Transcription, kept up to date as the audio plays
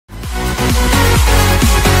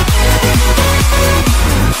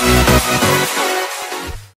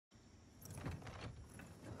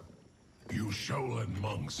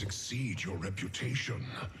strengths exceed your reputation.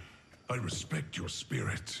 I respect your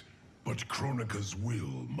spirit, but Kronika's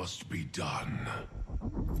will must be done.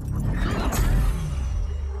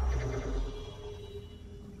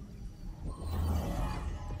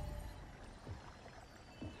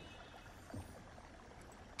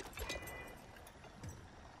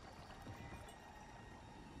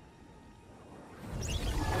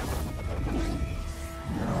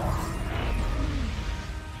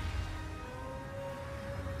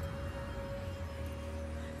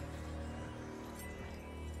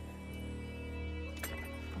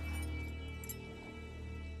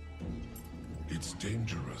 It's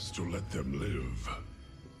dangerous to let them live.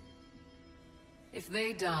 If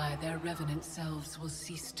they die, their revenant selves will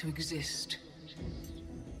cease to exist.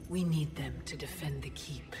 We need them to defend the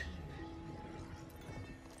keep.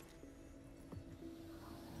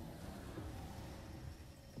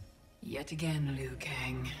 Yet again, Liu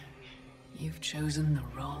Kang, you've chosen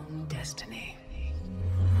the wrong destiny.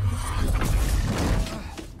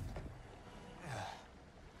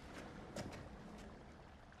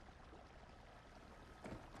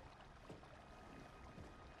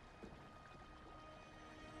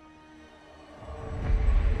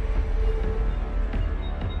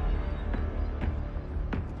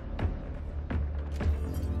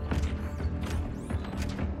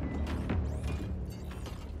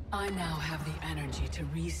 I now have the energy to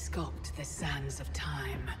re-sculpt the sands of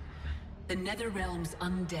time. The Netherrealm's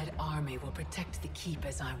undead army will protect the keep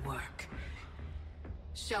as I work.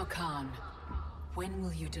 Shao Kahn, when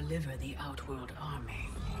will you deliver the Outworld army?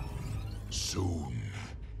 Soon.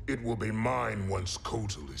 It will be mine once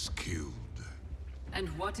Kotal is killed. And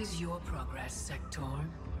what is your progress, Sector?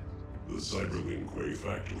 The Cyberlink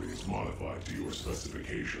factory is modified to your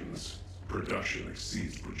specifications. Production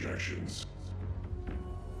exceeds projections.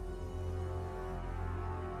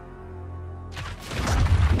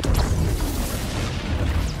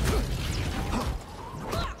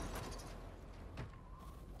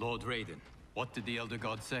 Lord Raiden, what did the Elder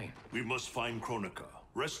God say? We must find Kronika,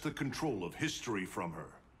 wrest the control of history from her.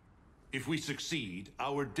 If we succeed,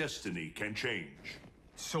 our destiny can change.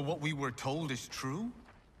 So what we were told is true?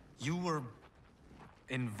 You were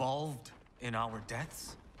involved in our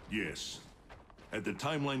deaths? Yes. Had the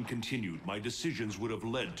timeline continued, my decisions would have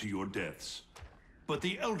led to your deaths. But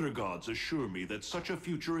the Elder Gods assure me that such a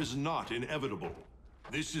future is not inevitable.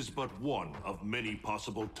 This is but one of many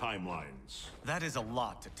possible timelines. That is a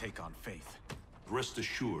lot to take on faith. Rest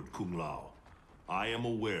assured, Kung Lao. I am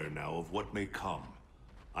aware now of what may come.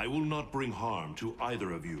 I will not bring harm to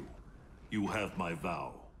either of you. You have my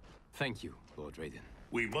vow. Thank you, Lord Raiden.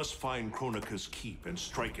 We must find Kronika's keep and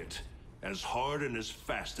strike it, as hard and as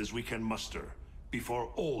fast as we can muster,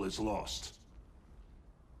 before all is lost.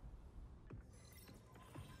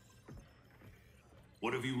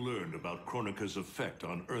 What have you learned about Kronika's effect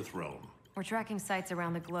on Earthrealm? We're tracking sites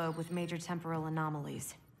around the globe with major temporal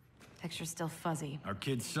anomalies. Picture's still fuzzy. Our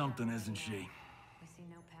kid's something, isn't she? We see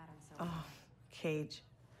no pattern so far. Oh, Cage.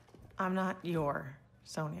 I'm not your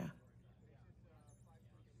Sonya.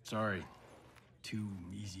 Sorry. Too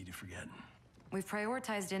easy to forget. We've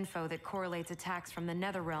prioritized info that correlates attacks from the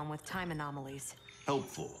Netherrealm with time anomalies.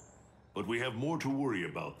 Helpful. But we have more to worry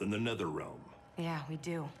about than the Netherrealm. Yeah, we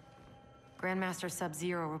do. Grandmaster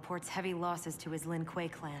Sub-Zero reports heavy losses to his Lin Kuei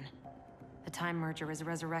clan. The Time Merger has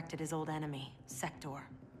resurrected his old enemy, Sector.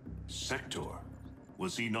 Sector?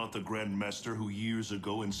 Was he not the Grandmaster who years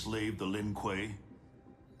ago enslaved the Lin Kuei?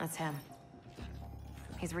 That's him.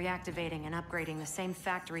 He's reactivating and upgrading the same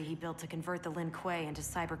factory he built to convert the Lin Kuei into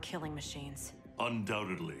cyber-killing machines.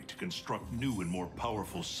 Undoubtedly, to construct new and more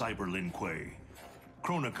powerful cyber Lin Kuei.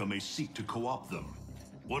 Kronika may seek to co-opt them.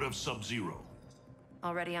 What of Sub-Zero?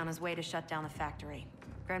 Already on his way to shut down the factory.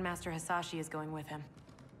 Grandmaster Hasashi is going with him.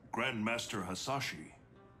 Grandmaster Hasashi?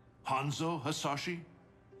 Hanzo Hasashi?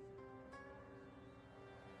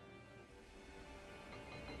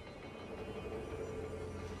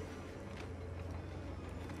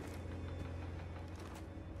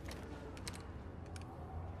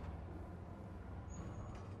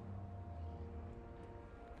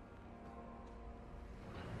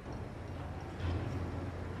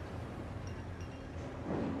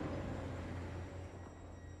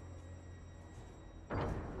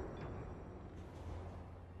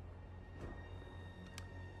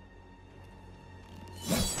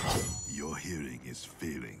 Your hearing is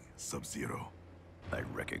failing, Sub-Zero. I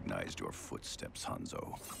recognized your footsteps,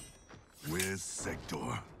 Hanzo. Where's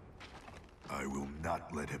Sector? I will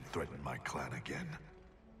not let him threaten my clan again.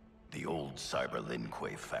 The old Cyber Lin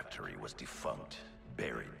Kuei factory was defunct,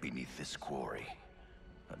 buried beneath this quarry.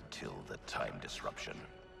 Until the time disruption.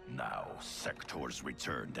 Now, Sector's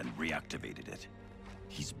returned and reactivated it.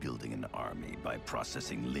 He's building an army by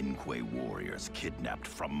processing Lin Kuei warriors kidnapped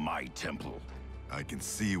from my temple. I can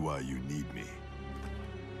see why you need me.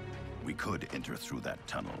 We could enter through that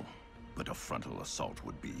tunnel, but a frontal assault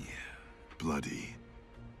would be... bloody.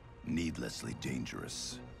 needlessly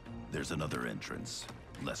dangerous. There's another entrance,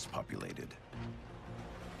 less populated.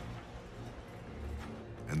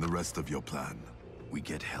 And the rest of your plan? We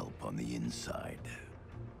get help on the inside.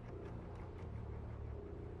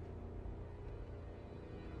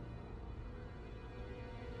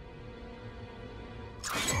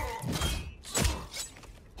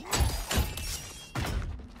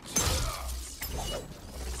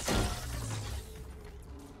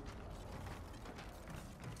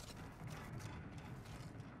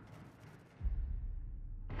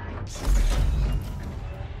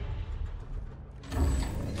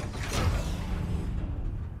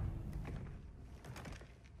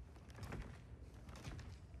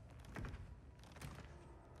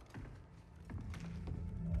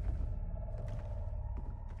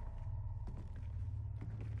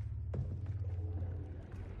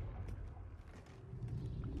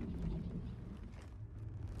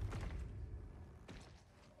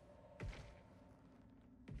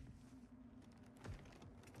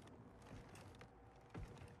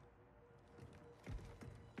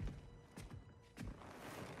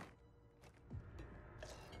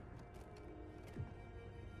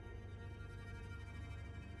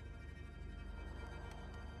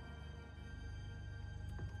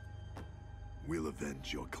 We'll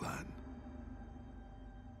avenge your clan.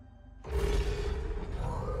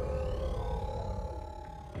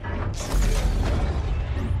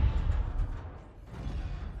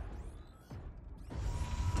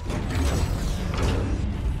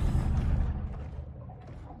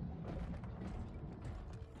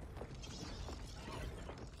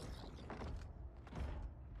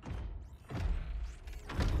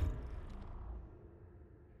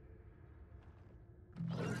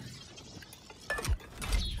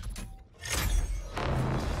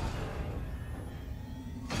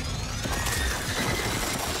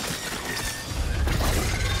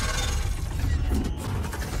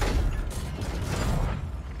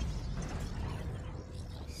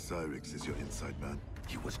 Cyrix is your inside man?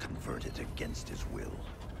 He was converted against his will.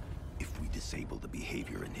 If we disable the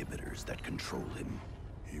behavior inhibitors that control him,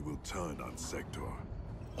 He will turn on Sector.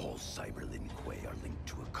 all Cyber Lin Kuei are linked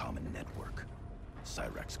to a common network.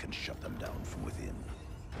 Cyrax can shut them down from within.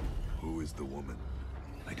 Who is the woman?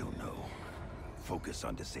 I don't know. Focus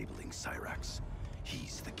on disabling Cyrax.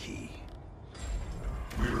 He's the key.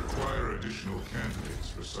 We require additional candidates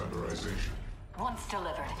for cyberization. Once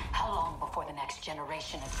delivered, how long before the next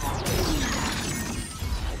generation is ready?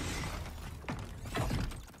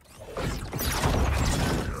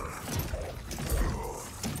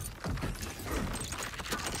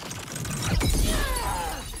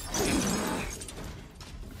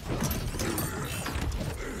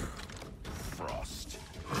 Frost.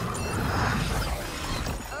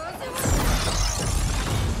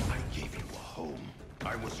 I gave you a home.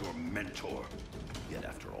 I was your mentor. Yet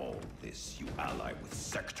after all this, you ally with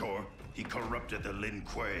Sector. He corrupted the Lin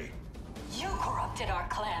Kuei. You corrupted our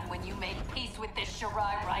clan when you made peace with this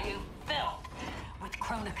Shirai Ryu filth. With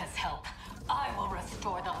Kronika's help, I will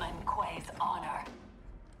restore the Lin Kuei's honor.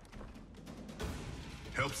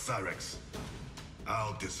 Help Cyrix.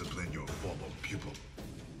 I'll discipline your former pupil.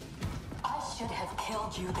 I should have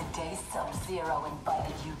killed you the day Sub-Zero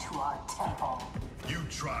invited you to our temple. You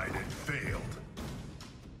tried and failed.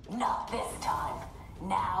 Not this time.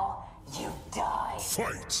 Now, you die.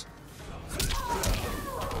 Fight!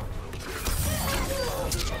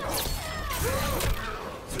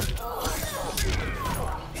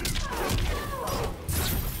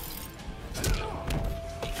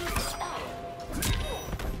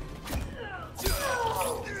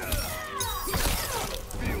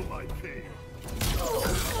 Feel my pain.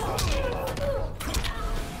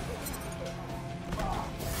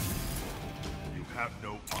 You have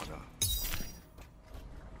no honor.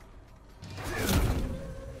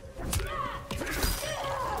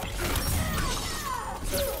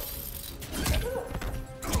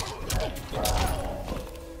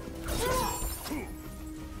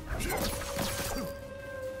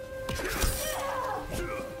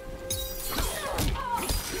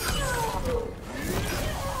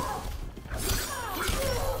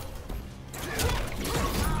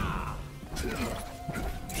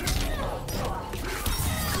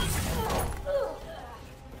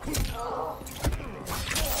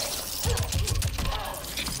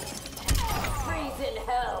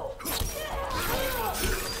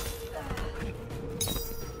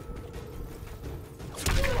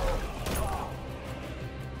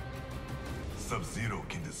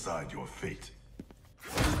 decide your fate.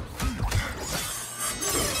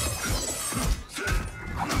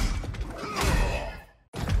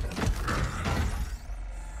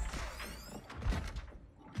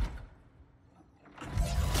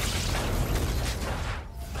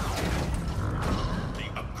 The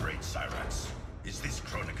upgrade, Cyrax. Is this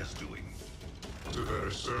Kronika's doing? To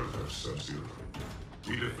better serve her, Sub-Zero.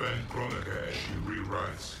 We defend Kronika as she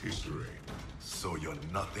rewrites history. So you're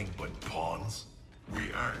nothing but pawns?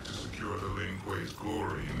 We act to secure the Lin Kuei's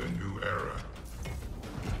glory in the new era.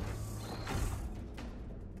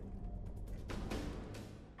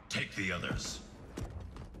 Take the others.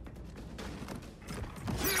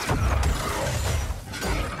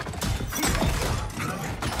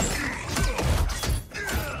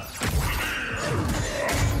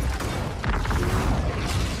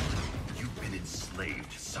 You've been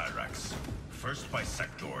enslaved, Cyrax. First by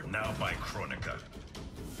Sector, now by Kronika.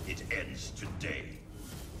 It ends today.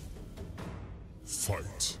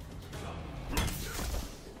 Fight.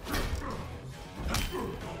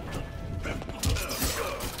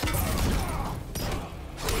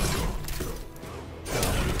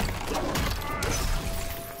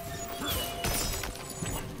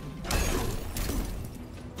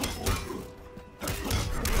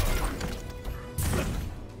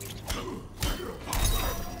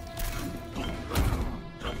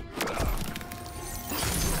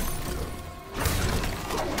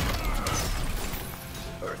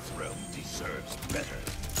 Earthrealm deserves better.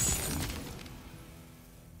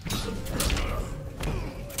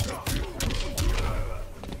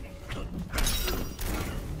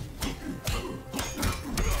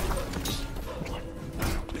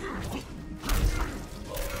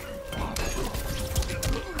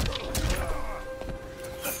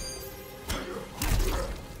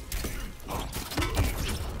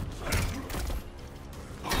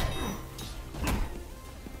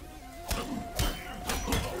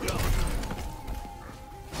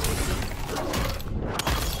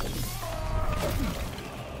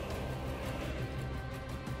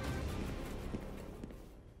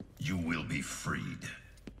 You will be freed.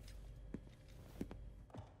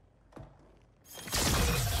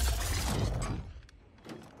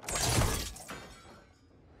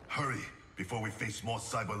 Hurry, before we face more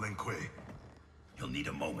Cyber Lin Kuei. You'll need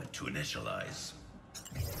a moment to initialize.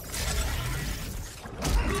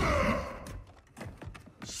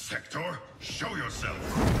 Sector, show yourself!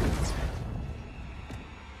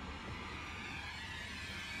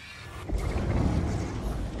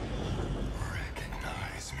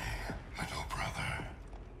 Recognize me, little brother.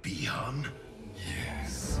 Bihan?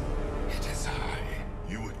 Yes, it is I.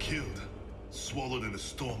 You were killed, swallowed in a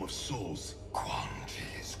storm of souls. Quan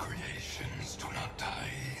Chi's creations do not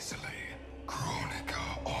die easily.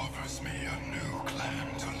 Kronika offers me a new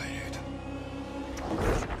clan to lead.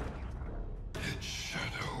 Its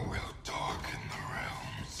shadow will darken the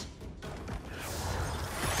realms.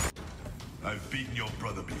 I've beaten your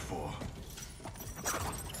brother before.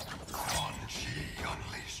 Quan Chi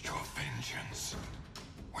unleashed your vengeance.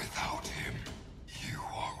 Without him, you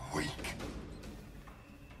are weak.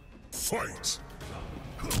 Fight!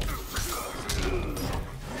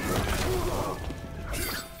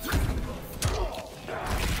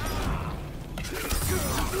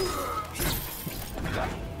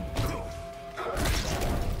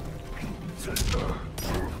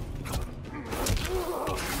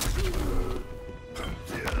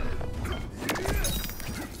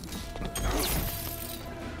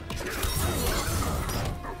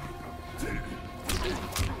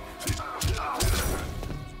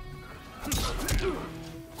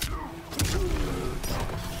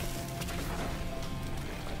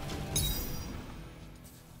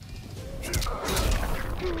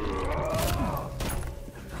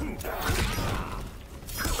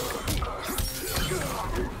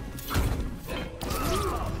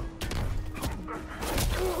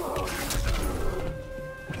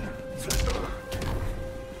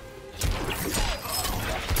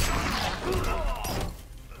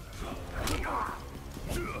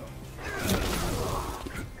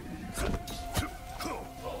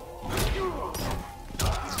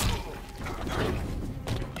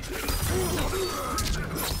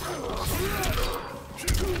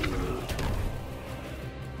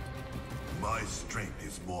 My strength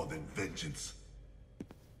is more than vengeance.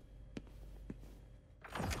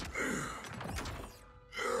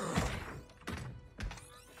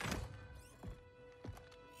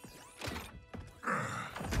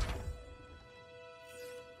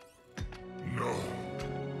 No.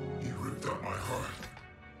 You ripped out my heart.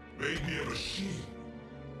 Made me a machine.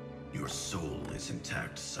 Your soul is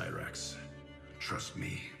intact, Cyrax. Trust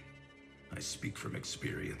me. I speak from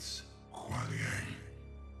experience. Kuan Yang,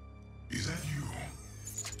 is that you?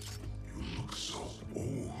 You look so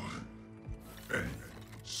old. And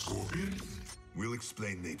Scorpion? We'll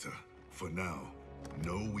explain later. For now,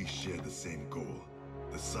 know we share the same goal.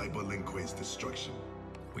 The Cyber Lin Kuei's destruction.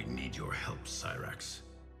 We need your help, Cyrax.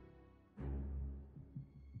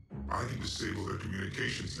 I can disable their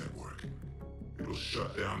communications network. It'll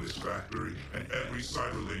shut down this factory and every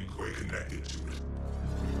Cyber Lin Kuei connected to it.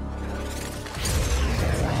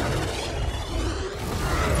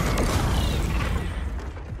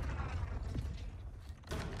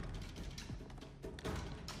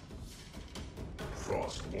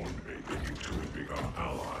 Frost warned me that you two had become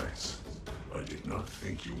allies. I did not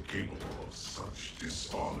think you capable of such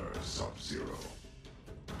dishonor, Sub-Zero.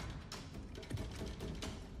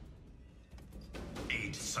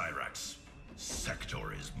 Aid Cyrax.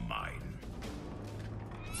 Sector is mine.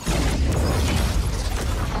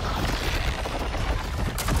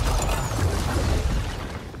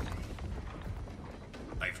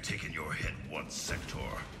 I've taken your head once, Sector.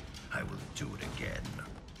 I will do it again.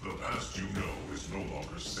 The past you know is no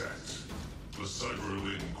longer set. The Cyber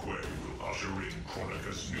Lin Kuei will usher in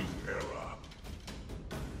Chronica's new era.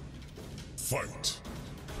 Fight!